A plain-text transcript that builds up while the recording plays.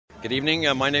Good evening.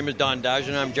 My name is Don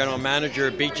Dagenais. I'm General Manager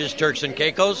at Beaches, Turks and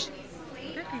Caicos.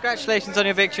 Congratulations on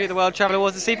your victory at the World Travel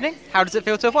Awards this evening. How does it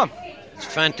feel to have won? It's a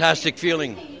fantastic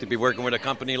feeling to be working with a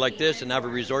company like this and have a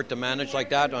resort to manage like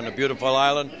that on a beautiful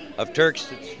island of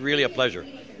Turks. It's really a pleasure.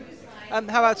 How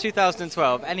about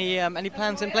 2012? Any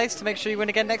plans in place to make sure you win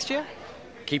again next year?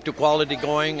 Keep the quality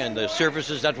going and the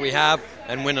services that we have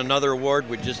and win another award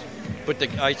would just put the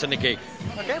ice on the cake.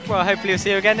 Okay, well, hopefully we'll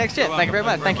see you again next year. Thank you very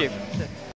much. Thank you.